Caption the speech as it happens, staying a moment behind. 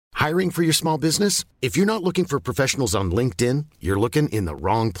Hiring for your small business? If you're not looking for professionals on LinkedIn, you're looking in the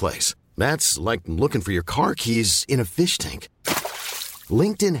wrong place. That's like looking for your car keys in a fish tank.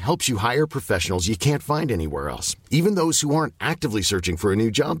 LinkedIn helps you hire professionals you can't find anywhere else, even those who aren't actively searching for a new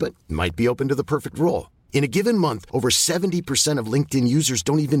job but might be open to the perfect role. In a given month, over 70% of LinkedIn users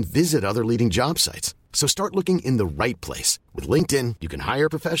don't even visit other leading job sites. So start looking in the right place. With LinkedIn, you can hire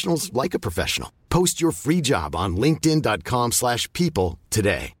professionals like a professional. Post your free job on linkedin.com/people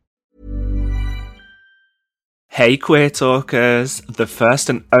today. Hey Queer Talkers! The first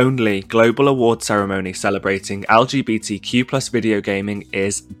and only global award ceremony celebrating LGBTQ+ video gaming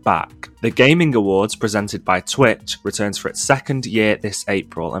is back. The Gaming Awards, presented by Twitch, returns for its second year this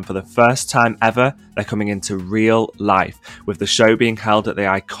April, and for the first time ever, they're coming into real life, with the show being held at the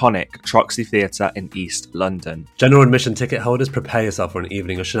iconic Troxy Theatre in East London. General admission ticket holders, prepare yourself for an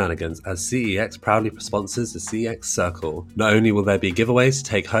evening of shenanigans as CEX proudly sponsors the CEX Circle. Not only will there be giveaways to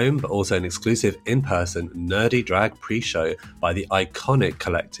take home, but also an exclusive in-person nerdy drag pre-show by the iconic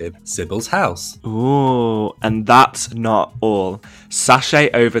collective Sybil's House. Ooh, and that's not all.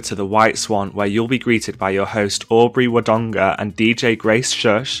 Sashay over to the White Swan, where you'll be greeted by your host Aubrey Wodonga and DJ Grace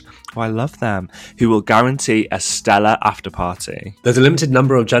Shush, oh I love them, who will guarantee a stellar after party. There's a limited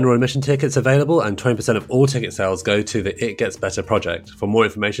number of general admission tickets available, and 20% of all ticket sales go to the It Gets Better project. For more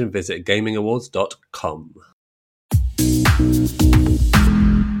information, visit gamingawards.com.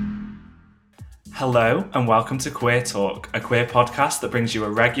 Hello and welcome to Queer Talk, a queer podcast that brings you a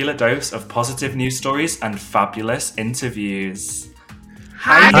regular dose of positive news stories and fabulous interviews.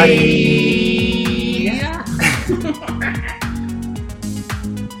 Hi!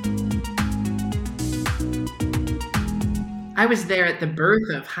 I was there at the birth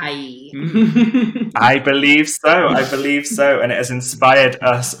of Hi. I believe so, and it has inspired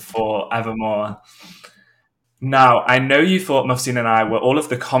us forevermore. Now, I know you thought Monsoon and I were all of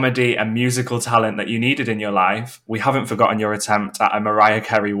the comedy and musical talent that you needed in your life. We haven't forgotten your attempt at a Mariah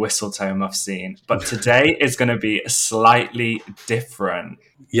Carey whistle tone, Monsoon, but today is going to be slightly different.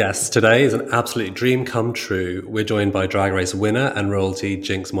 Yes, today is an absolute dream come true. We're joined by Drag Race winner and royalty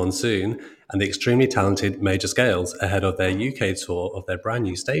Jinkx Monsoon and the extremely talented Major Scales ahead of their UK tour of their brand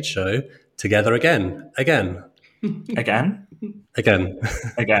new stage show, Together Again. Again? Again.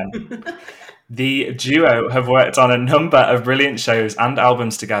 The duo have worked on a number of brilliant shows and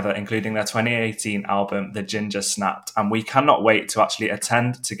albums together, including their 2018 album, The Ginger Snapped, and we cannot wait to actually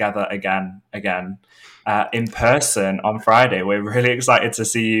attend Together Again in person on Friday. We're really excited to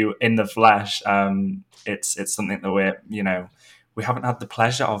see you in the flesh. It's something that we haven't had the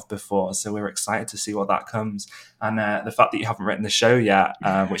pleasure of before, so we're excited to see what that comes. And the fact that you haven't written the show yet,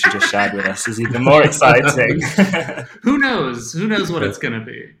 which you just shared with us, is even more exciting. Who knows? Who knows what it's going to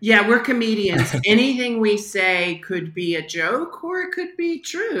be? Yeah, we're comedians. Anything we say could be a joke or it could be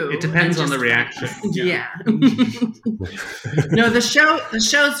true. It depends on the reaction. Yeah. No, the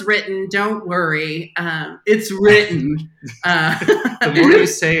show's written. Don't worry. It's written. The more you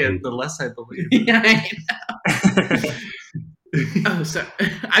say it, the less I believe. Yeah, I know. Oh, so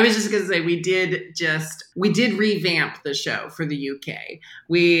I was just going to say we did revamp the show for the UK.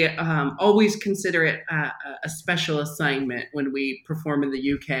 We always consider it a special assignment when we perform in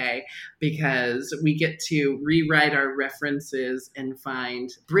the UK because we get to rewrite our references and find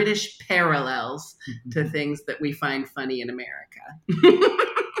British parallels to things that we find funny in America.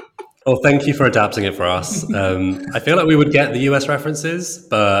 Well, thank you for adapting it for us. I feel like we would get the US references,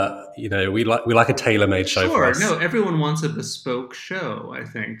 but we like a tailor-made show for us. No, everyone wants a bespoke show, I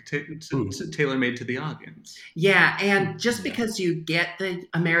think, tailor-made to the audience. Yeah, and just because you get the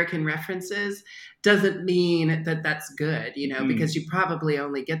American references doesn't mean that that's good, because you probably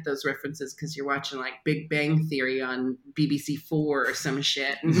only get those references because you're watching like Big Bang Theory on BBC 4 or some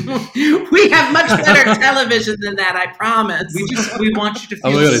shit. We have much better television than that, I promise. We want you to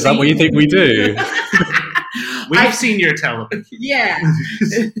feel Oh my God, is that what you think we do? We've seen your television. Yeah.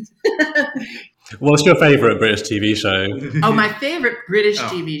 What's your favourite British TV show? Oh, my favourite British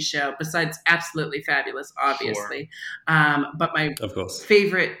TV show, besides Absolutely Fabulous, obviously. Sure. But my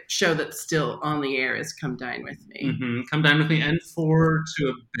favourite show that's still on the air is Come Dine With Me. Mm-hmm. Come Dine With Me and Four to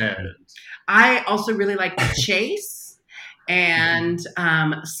a Bed. I also really like The Chase. And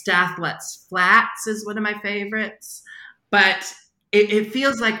Stath Lets Flats is one of my favorites. But it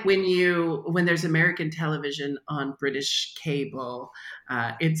feels like when there's American television on British cable,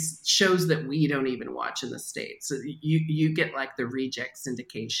 it's shows that we don't even watch in the States. So you get like the reject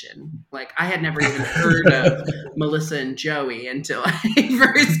syndication. Like I had never even heard of Melissa and Joey until I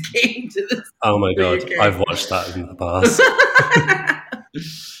first came to this. Oh my God, UK. I've watched that in the past.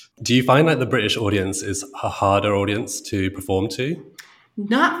 Do you find like the British audience is a harder audience to perform to?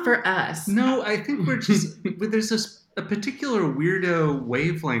 Not for us. No, I think we're just there's a particular weirdo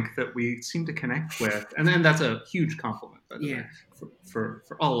wavelength that we seem to connect with, and then that's a huge compliment, by the way, for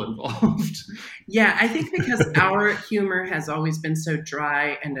all involved. Yeah, I think because our humor has always been so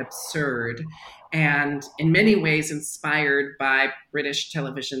dry and absurd, and in many ways inspired by British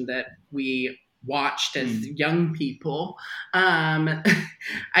television that we watched as young people.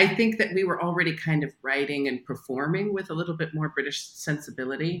 I think that we were already kind of writing and performing with a little bit more British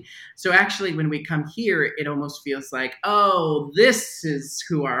sensibility. So actually, when we come here, it almost feels like, oh, this is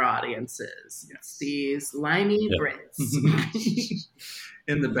who our audience is. It's these limey Brits.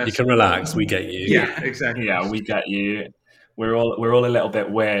 In the best. You can relax. We get you. Yeah, exactly. Yeah, we get you. We're all a little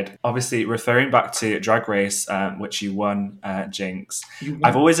bit weird. Obviously, referring back to Drag Race, which you won, Jinkx.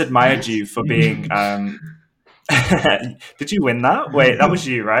 I've always admired you for being. Did you win that? Wait, that was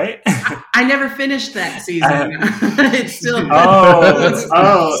you, right? I never finished that season. It's still.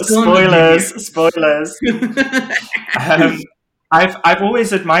 Spoilers. I've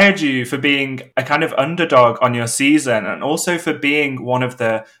always admired you for being a kind of underdog on your season, and also for being one of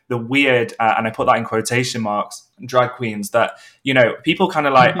the weird, and I put that in quotation marks, drag queens that, you know, people kind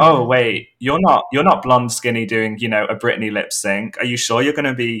of like, oh wait, you're not blonde skinny doing, you know, a Britney lip sync. Are you sure you're going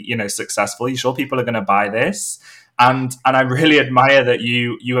to be, you know, successful? Are you sure people are going to buy this? And I really admire that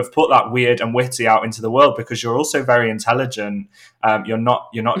you have put that weird and witty out into the world, because you're also very intelligent. You're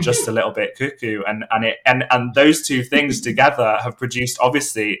not just a little bit cuckoo, and those two things together have produced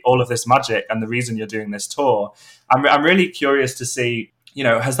obviously all of this magic and the reason you're doing this tour. I'm really curious to see, you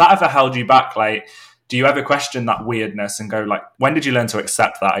know, has that ever held you back? Like, do you ever question that weirdness and go like, when did you learn to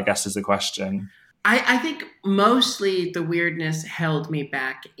accept that, I guess is the question. I think mostly the weirdness held me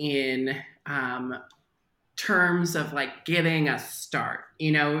back in terms of like getting a start,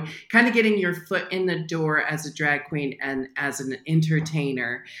 you know, kind of getting your foot in the door as a drag queen and as an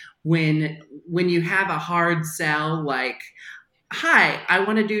entertainer. When you have a hard sell, like, hi, I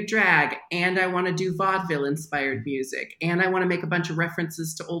want to do drag and I want to do vaudeville inspired music and I want to make a bunch of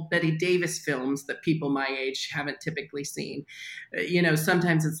references to old Betty Davis films that people my age haven't typically seen. You know,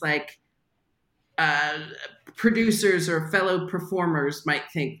 sometimes it's like producers or fellow performers might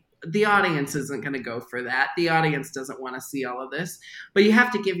think, the audience isn't going to go for that. The audience doesn't want to see all of this, but you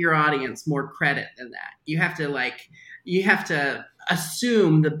have to give your audience more credit than that. You have to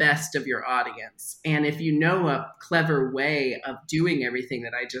assume the best of your audience. And if you know a clever way of doing everything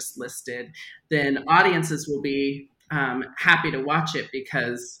that I just listed, then audiences will be happy to watch it,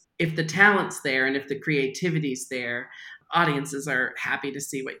 because if the talent's there and if the creativity's there, audiences are happy to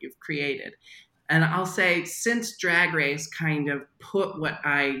see what you've created. And I'll say, since Drag Race kind of put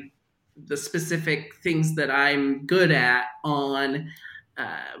the specific things that I'm good at on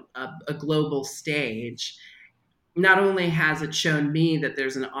a global stage, not only has it shown me that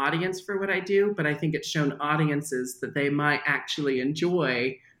there's an audience for what I do, but I think it's shown audiences that they might actually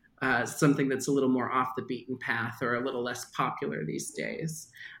enjoy something that's a little more off the beaten path or a little less popular these days.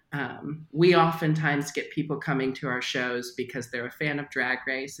 We oftentimes get people coming to our shows because they're a fan of Drag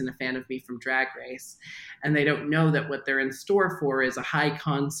Race and a fan of me from Drag Race, and they don't know that what they're in store for is a high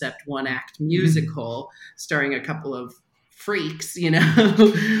concept one-act musical starring a couple of freaks, you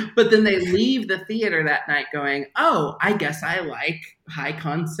know, but then they leave the theater that night going, oh, I guess I like high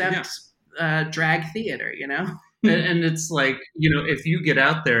concept drag theater, you know? And it's like, you know, if you get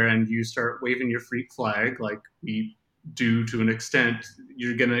out there and you start waving your freak flag, like we do to an extent,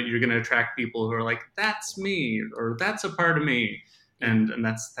 you're gonna attract people who are like, that's me, or that's a part of me. And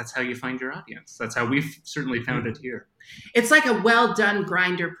that's how you find your audience. That's how we've certainly found it here. It's like a well done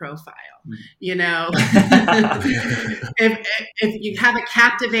Grindr profile, you know. if you have a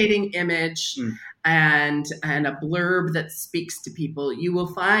captivating image and a blurb that speaks to people, you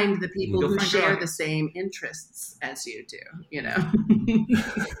will find the people who share the same interests as you do, you know.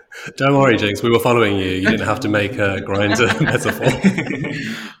 Don't worry, Jinkx, we were following you. You didn't have to make a Grindr metaphor.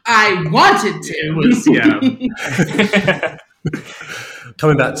 I wanted to. It was,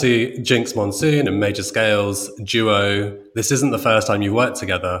 Coming back to Jinkx, Monsoon and Major Scales duo, this isn't the first time you worked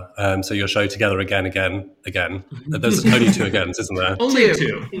together. So your show Together Again. There's only two agains, isn't there? Only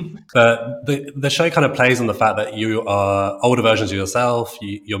two. But the show kind of plays on the fact that you are older versions of yourself.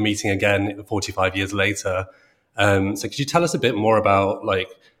 You're meeting again 45 years later. So could you tell us a bit more about like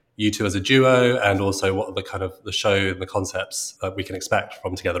you two as a duo, and also what the kind of the show and the concepts that we can expect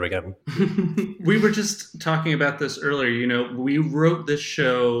from Together Again? We were just talking about this earlier. You know, we wrote this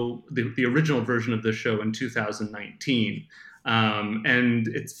show, the original version of this show in 2019. And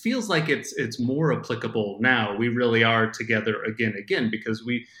it feels like it's more applicable now. We really are together again, because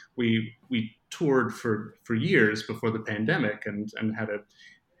we toured for years before the pandemic and had a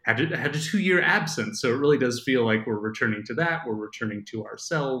 2-year absence. So it really does feel like we're returning to that. We're returning to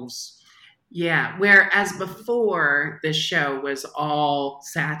ourselves. Yeah, whereas before this show was all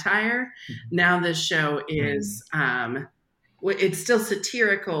satire, now this show is it's still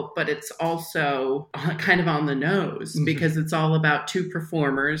satirical, but it's also kind of on the nose because it's all about two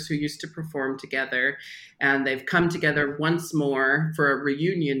performers who used to perform together, and they've come together once more for a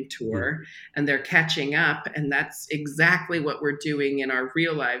reunion tour, and they're catching up, and that's exactly what we're doing in our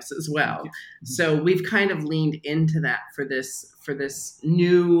real lives as well. So we've kind of leaned into that for this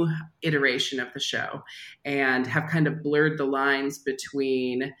new iteration of the show, and have kind of blurred the lines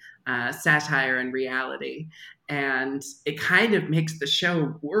between satire and reality. And it kind of makes the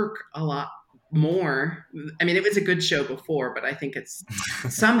show work a lot more. I mean, it was a good show before, but I think it's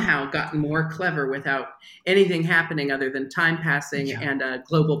somehow gotten more clever without anything happening other than time passing and a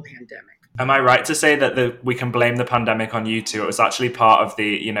global pandemic. Am I right to say that we can blame the pandemic on you two? It was actually part of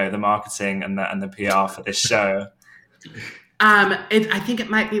the marketing and the PR for this show. I think it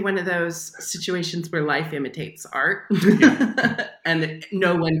might be one of those situations where life imitates art, and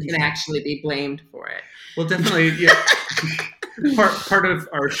no one can actually be blamed for it. Well, definitely, part of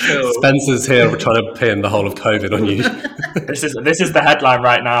our show. Spencer's here. We're trying to pin the whole of COVID on you. This is the headline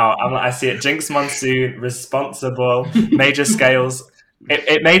right now. I see it. Jinkx, Monsoon, responsible, major scales.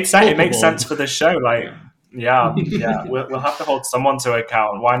 It made sense. It makes sense for the show. Like, yeah. We'll have to hold someone to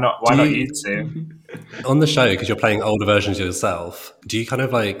account. Why not? Why not you two? On the show, because you're playing older versions of yourself, do you kind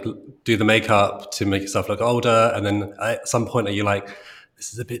of like do the makeup to make yourself look older, and then at some point are you like,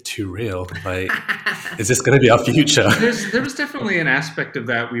 this is a bit too real? Like, is this going to be our future? There was definitely an aspect of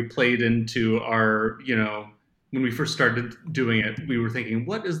that we played into our, when we first started doing it, we were thinking,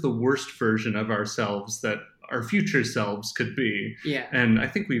 what is the worst version of ourselves that our future selves could be? Yeah. And I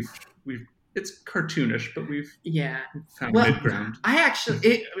think we've it's cartoonish, but we've found mid-ground. I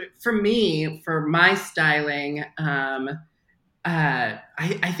actually, for my styling, I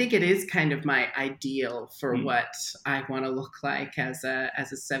think it is kind of my ideal for what I want to look like as a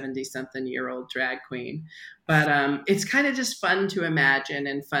 70-something-year-old drag queen. But it's kind of just fun to imagine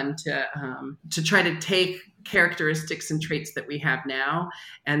and fun to try to take characteristics and traits that we have now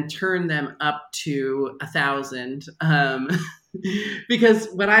and turn them up to 1,000. Because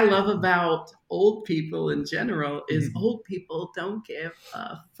what I love about old people in general is old people don't give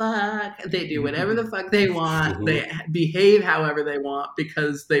a fuck. They do whatever the fuck they want. They behave however they want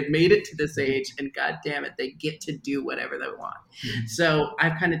because they've made it to this age, and God damn it, they get to do whatever they want. So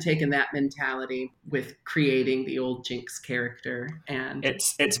I've kind of taken that mentality with creating the old Jinkx character, and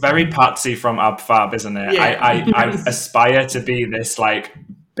it's very Patsy from Ab Fab, isn't it? Yeah. I aspire to be this like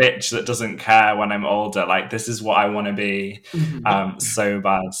bitch that doesn't care when I'm older. Like, this is what I want to be so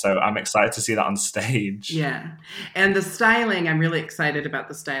bad. So I'm excited to see that on stage. Yeah. And the styling, I'm really excited about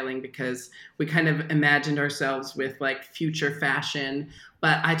the styling because we kind of imagined ourselves with like future fashion,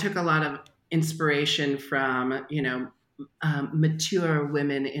 but I took a lot of inspiration from, mature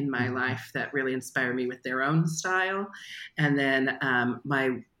women in my life that really inspire me with their own style. And then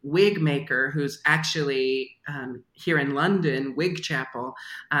my wig maker, who's actually here in London, Wig Chapel,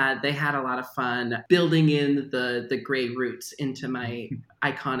 they had a lot of fun building in the gray roots into my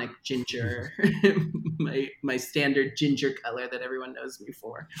iconic ginger, my standard ginger color that everyone knows me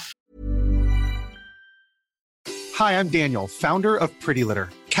for. Hi, I'm Daniel, founder of Pretty Litter.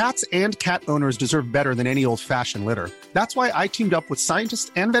 Cats and cat owners deserve better than any old-fashioned litter. That's why I teamed up with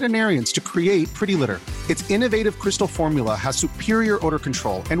scientists and veterinarians to create Pretty Litter. Its innovative crystal formula has superior odor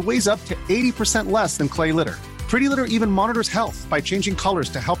control and weighs up to 80% less than clay litter. Pretty Litter even monitors health by changing colors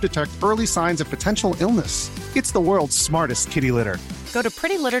to help detect early signs of potential illness. It's the world's smartest kitty litter. Go to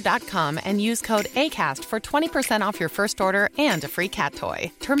prettylitter.com and use code ACAST for 20% off your first order and a free cat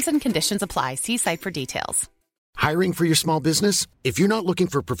toy. Terms and conditions apply. See site for details. Hiring for your small business? If you're not looking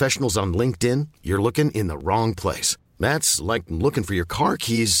for professionals on LinkedIn, you're looking in the wrong place. That's like looking for your car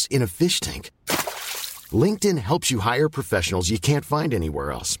keys in a fish tank. LinkedIn helps you hire professionals you can't find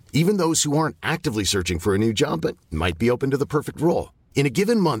anywhere else, even those who aren't actively searching for a new job but might be open to the perfect role. In a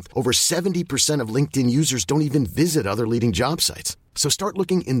given month, over 70% of LinkedIn users don't even visit other leading job sites. So start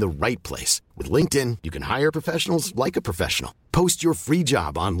looking in the right place. With LinkedIn, you can hire professionals like a professional. Post your free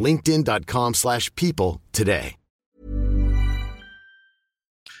job on linkedin.com/people today.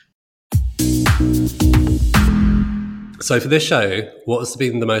 So for this show, what's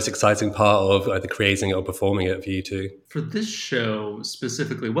been the most exciting part of either creating it or performing it for you two? For this show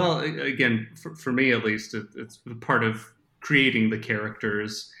specifically, well, again, for me at least, it's part of creating the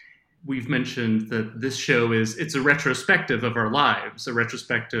characters we've mentioned that this show it's a retrospective of our lives, a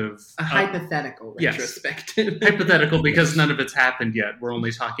hypothetical retrospective. Yes, hypothetical, because none of it's happened yet. We're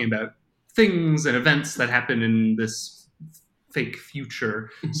only talking about things and events that happen in this fake future.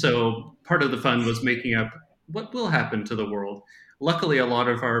 So part of the fun was making up what will happen to the world. Luckily, a lot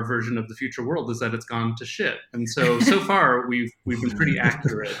of our version of the future world is that it's gone to shit, and so far we've been pretty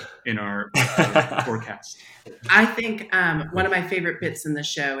accurate in our forecast. I think one of my favorite bits in the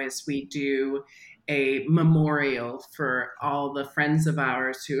show is we do a memorial for all the friends of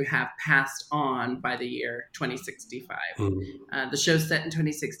ours who have passed on by the year 2065. The show's set in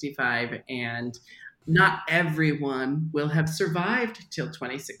 2065, and not everyone will have survived till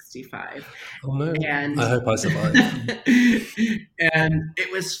 2065. Oh no! And I hope I survive. And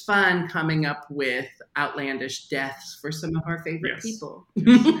it was fun coming up with outlandish deaths for some of our favorite people.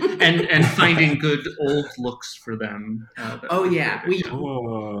 and finding good old looks for them.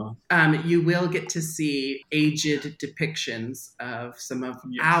 You will get to see aged depictions of some of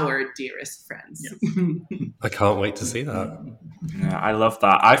our dearest friends. I can't wait to see that. Yeah, I love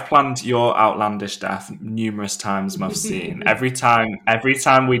that. I've planned your outlandish death numerous times, Monsoon. Every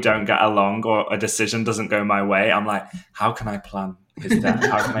time we don't get along or a decision doesn't go my way, I'm like, how can I plan his death?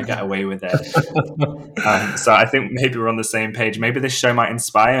 How can I get away with it? So I think maybe we're on the same page. Maybe this show might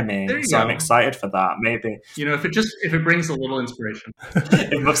inspire me. So I'm excited for that. Maybe, if it brings a little inspiration.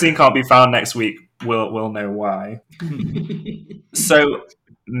 If Monsoon can't be found next week, we'll know why. So,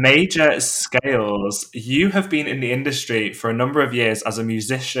 Major Scales, you have been in the industry for a number of years as a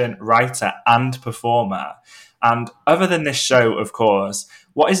musician, writer, and performer. And other than this show, of course,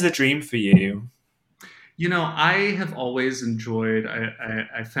 what is the dream for you? I have always enjoyed,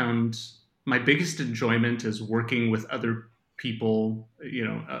 I found my biggest enjoyment is working with other people,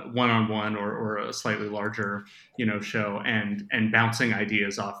 one-on-one or a slightly larger, show and bouncing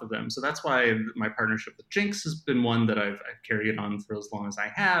ideas off of them. So that's why my partnership with Jinkx has been one that I've carried on for as long as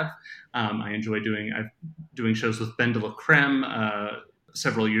I have. I enjoy doing shows with Ben de la Creme.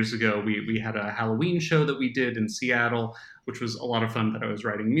 Several years ago, we had a Halloween show that we did in Seattle, which was a lot of fun that I was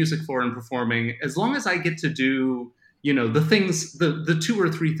writing music for and performing. As long as I get to do, the things, the 2 or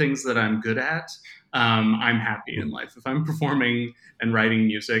 3 things that I'm good at, I'm happy in life. If I'm performing and writing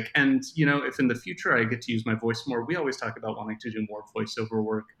music, and, if in the future I get to use my voice more, we always talk about wanting to do more voiceover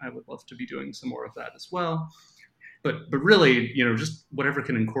work. I would love to be doing some more of that as well. But really, just whatever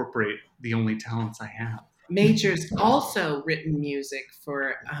can incorporate the only talents I have. Major's also written music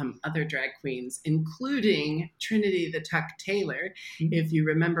for other drag queens, including Trinity the Tuck Taylor. If you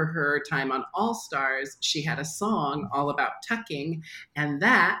remember her time on All Stars, she had a song all about tucking, and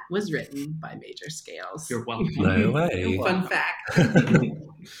that was written by Major Scales. You're welcome. No way. Fun fact.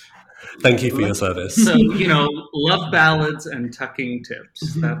 Thank you for your service. So, love ballads and tucking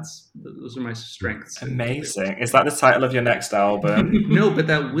tips. Those are my strengths. Amazing. Is that the title of your next album? No, but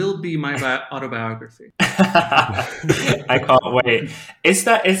that will be my autobiography. I can't wait. Is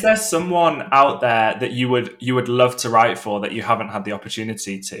there someone out there that you would love to write for that you haven't had the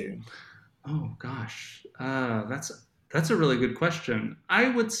opportunity to? Oh gosh, that's a really good question. I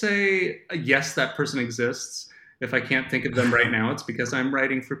would say yes, that person exists. If I can't think of them right now, it's because I'm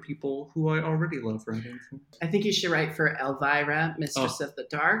writing for people who I already love writing for. I think you should write for Elvira, Mistress of the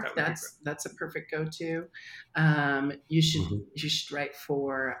Dark. That's a perfect go-to. You should write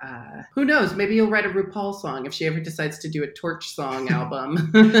for who knows? Maybe you'll write a RuPaul song if she ever decides to do a Torch song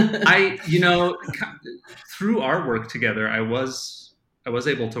album. Through our work together, I was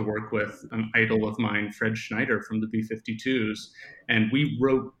able to work with an idol of mine, Fred Schneider from the B-52s, and we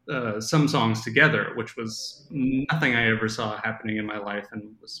wrote some songs together, which was nothing I ever saw happening in my life,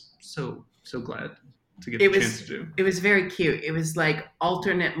 and was so glad to get the chance to do. It was very cute. It was like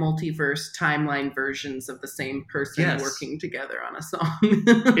alternate multiverse timeline versions of the same person working together on a song.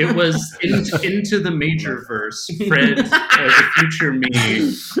 It was into the major verse, Fred as a future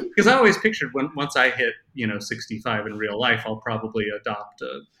me. Because I always pictured once I hit 65 in real life, I'll probably adopt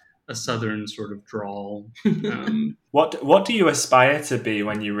a southern sort of drawl. What do you aspire to be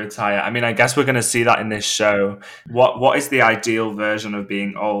when you retire? I mean, I guess we're going to see that in this show. What is the ideal version of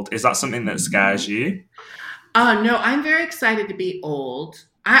being old? Is that something that scares you? No, I'm very excited to be old.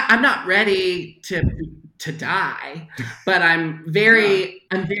 I'm not ready to die, but I'm very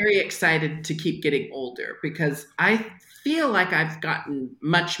excited to keep getting older because I feel like I've gotten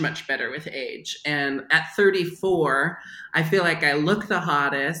much, much better with age. And at 34, I feel like I look the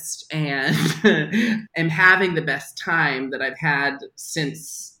hottest and am having the best time that I've had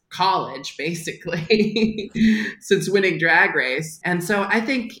since college, basically, since winning Drag Race. And so I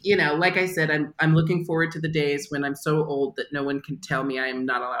think, like I said, I'm looking forward to the days when I'm so old that no one can tell me I am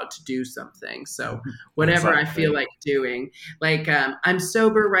not allowed to do something. So whatever I feel like doing, like I'm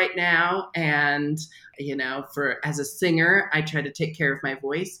sober right now. And, as a singer, I try to take care of my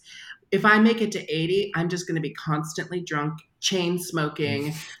voice. If I make it to 80, I'm just going to be constantly drunk, chain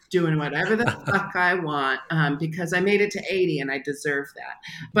smoking, doing whatever the fuck I want, because I made it to 80 and I deserve that.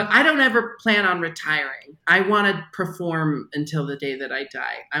 But I don't ever plan on retiring. I want to perform until the day that I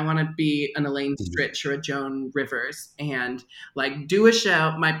die. I want to be an Elaine Stritch or a Joan Rivers and like do a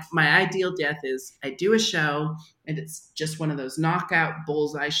show. My ideal death is I do a show and it's just one of those knockout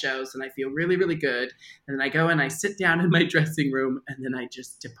bullseye shows and I feel really, really good. And then I go and I sit down in my dressing room and then I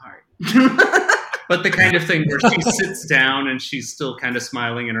just depart. But the kind of thing where she sits down and she's still kind of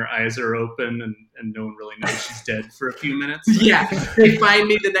smiling and her eyes are open and no one really knows she's dead for a few minutes. Yeah. They find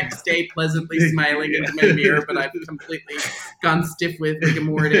me the next day pleasantly smiling into my mirror, but I've completely gone stiff with rigor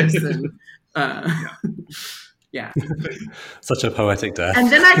mortis and yeah. Such a poetic death. And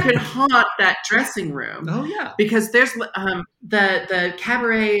then I could haunt that dressing room. Oh yeah. Because there's the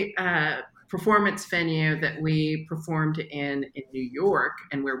cabaret performance venue that we performed in New York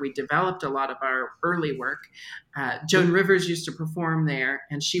and where we developed a lot of our early work. Joan Rivers used to perform there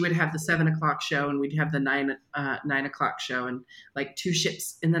and she would have the 7:00 show and we'd have the 9:00 show, and like 2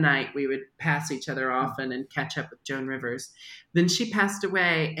 ships in the night we would pass each other often and catch up with Joan Rivers. Then she passed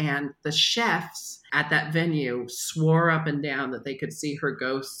away and the chefs at that venue swore up and down that they could see her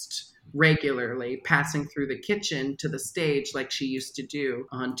ghost regularly passing through the kitchen to the stage like she used to do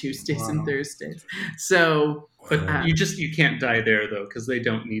on Tuesdays and Thursdays. So, but you can't die there though, because they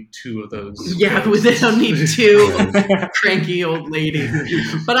don't need 2 of those. Yeah, they don't need 2 cranky old ladies.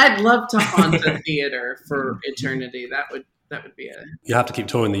 But I'd love to haunt the theater for eternity. That would be a. You have to keep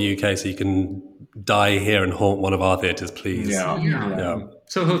touring the UK so you can die here and haunt one of our theaters, please. Yeah.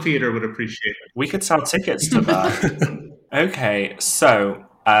 Soho Theatre would appreciate it. We could sell tickets to that. Okay, so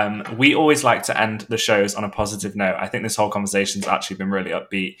we always like to end the shows on a positive note. I think this whole conversation's actually been really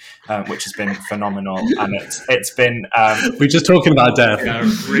upbeat, which has been phenomenal. And it's been... we're just talking about death. Yeah,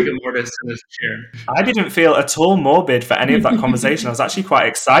 rigor mortis in this chair. I didn't feel at all morbid for any of that conversation. I was actually quite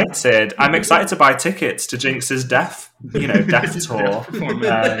excited. I'm excited to buy tickets to Jinkx's death tour.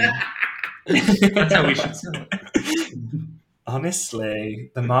 That's how we should sell it.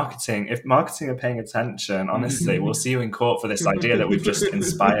 Honestly, if marketing are paying attention, honestly, we'll see you in court for this idea that we've just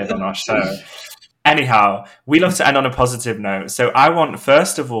inspired on our show. Anyhow, we love to end on a positive note. So I want,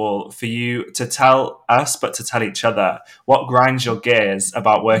 first of all, for you to tell us, but to tell each other, what grinds your gears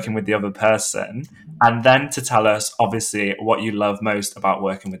about working with the other person. And then to tell us, obviously, what you love most about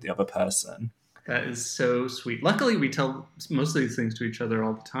working with the other person. That is so sweet. Luckily, we tell most of these things to each other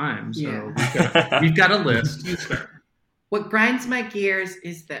all the time. So we've got a list. You start. What grinds my gears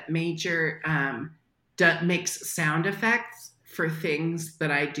is that Major makes sound effects for things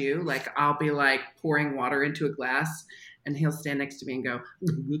that I do. Like I'll be like pouring water into a glass and he'll stand next to me and go,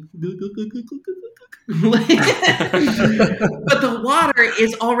 but the water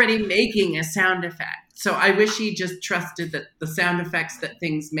is already making a sound effect. So I wish he just trusted that the sound effects that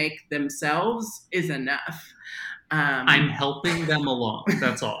things make themselves is enough. I'm helping them along.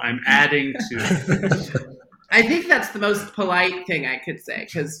 That's all. I'm adding to it. I think that's the most polite thing I could say,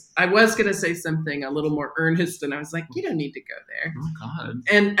 because I was going to say something a little more earnest, and I was like, you don't need to go there. Oh, God.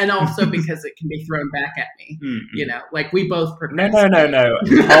 And also because it can be thrown back at me, like we both progress. No. Hold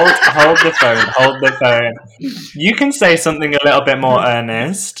the phone. You can say something a little bit more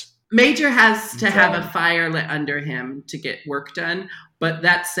earnest. Major has to have a fire lit under him to get work done. But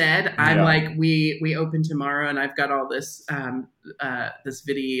that said, I'm like, we open tomorrow and I've got all this this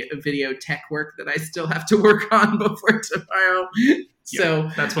video tech work that I still have to work on before tomorrow. So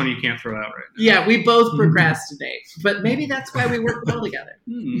that's one you can't throw out right now. Yeah, we both procrastinate. But maybe that's why we work well together.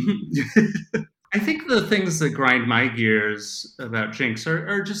 I think the things that grind my gears about Jinkx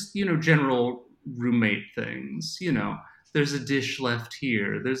are just, general roommate things, There's a dish left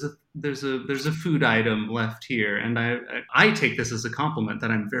here. There's a food item left here, and I take this as a compliment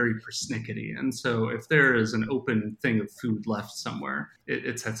that I'm very persnickety. And so if there is an open thing of food left somewhere,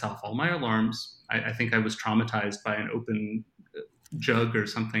 it sets off all my alarms. I think I was traumatized by an open jug or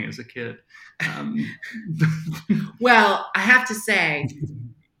something as a kid. Well, I have to say,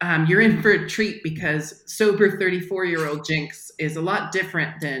 you're in for a treat because sober 34-year-old Jinkx is a lot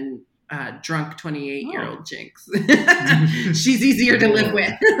different than drunk 28-year-old Jinkx. She's easier to live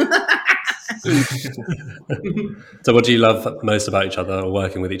with. So what do you love most about each other or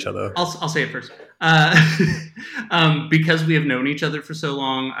working with each other? I'll say it first. Because we have known each other for so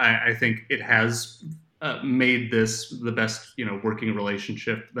long, I think it has made this the best, working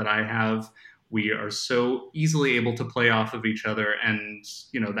relationship that I have. We are so easily able to play off of each other, and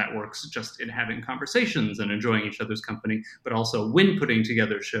that works just in having conversations and enjoying each other's company, but also when putting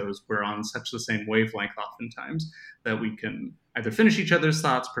together shows, we're on such the same wavelength oftentimes that we can either finish each other's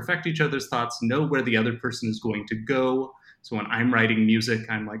thoughts, perfect each other's thoughts, know where the other person is going to go. So when I'm writing music,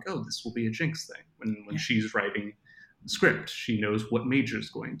 I'm like, oh, this will be a Jinkx thing. When she's writing script, she knows what Major's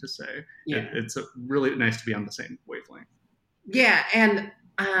going to say. Yeah. It's really nice to be on the same wavelength. Yeah, and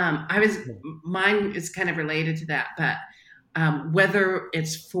mine is kind of related to that, but whether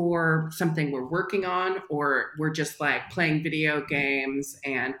it's for something we're working on or we're just like playing video games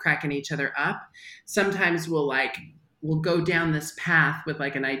and cracking each other up, sometimes we'll go down this path with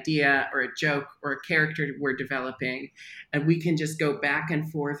like an idea or a joke or a character we're developing, and we can just go back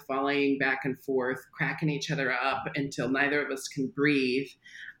and forth, volleying back and forth, cracking each other up until neither of us can breathe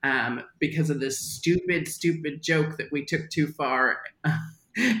because of this stupid joke that we took too far.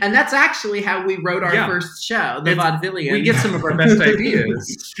 And that's actually how we wrote our first show, The Vaudevillian. We get some of our best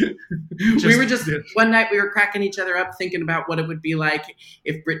ideas. One night we were cracking each other up thinking about what it would be like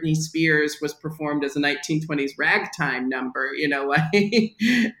if Britney Spears was performed as a 1920s ragtime number,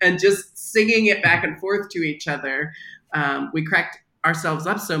 and just singing it back and forth to each other. We cracked ourselves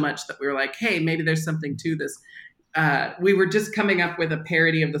up so much that we were like, hey, maybe there's something to this. We were just coming up with a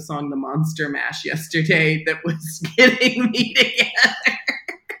parody of the song The Monster Mash yesterday that was getting me together.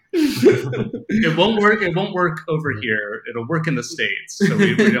 It won't work over here. It'll work in the States. So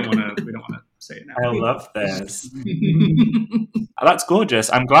we don't want to say it now. I love this. That's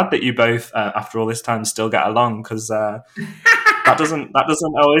gorgeous. I'm glad that you both, after all this time, still get along, because that doesn't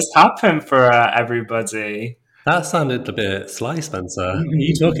always happen for everybody. That sounded a bit sly, Spencer. Are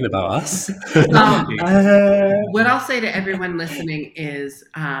you talking about us? What I'll say to everyone listening is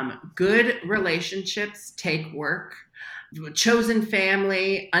good relationships take work. Chosen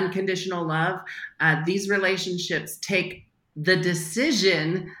family, unconditional love. These relationships take the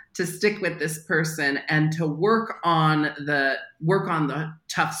decision to stick with this person and to work on the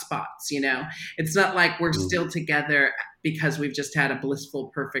tough spots. It's not like we're still together because we've just had a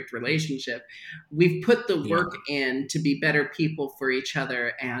blissful, perfect relationship. We've put the work in to be better people for each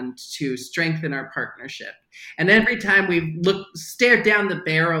other and to strengthen our partnership. And every time we've stared down the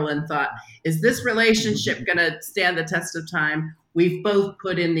barrel and thought, is this relationship going to stand the test of time? We've both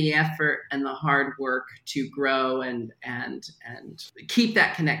put in the effort and the hard work to grow and keep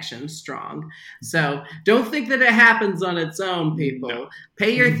that connection strong. So don't think that it happens on its own, people. No.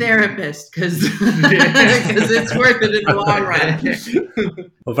 Pay your therapist because it's worth it in the long run.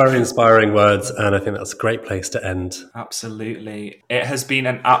 Well, very inspiring words, and I think that's a great place to end. Absolutely. It has been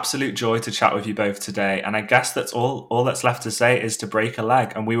an absolute joy to chat with you both today, and I guess that's all that's left to say is to break a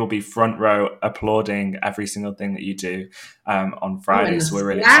leg, and we will be front row applauding every single thing that you do on Friday. So we're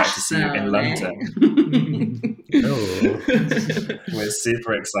really excited to see you in London. We're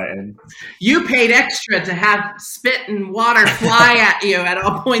super excited. You paid extra to have spit and water fly at you at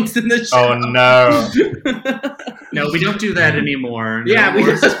all points in the show. Oh no. No, we don't do that anymore. Yeah,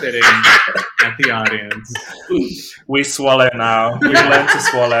 we're spitting at the audience. We swallow now. We learn to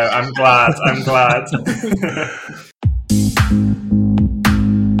swallow. I'm glad.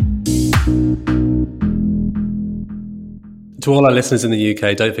 To all our listeners in the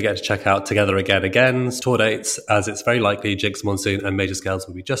UK, don't forget to check out Together Again's tour dates, as it's very likely Jinkx, Monsoon and Major Scales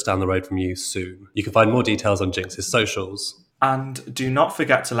will be just down the road from you soon. You can find more details on Jinkx's socials. And do not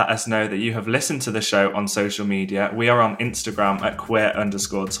forget to let us know that you have listened to the show on social media. We are on Instagram at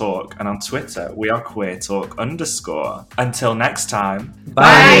queer_talk, and on Twitter we are queertalk_. Until next time.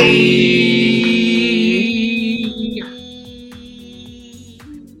 Bye.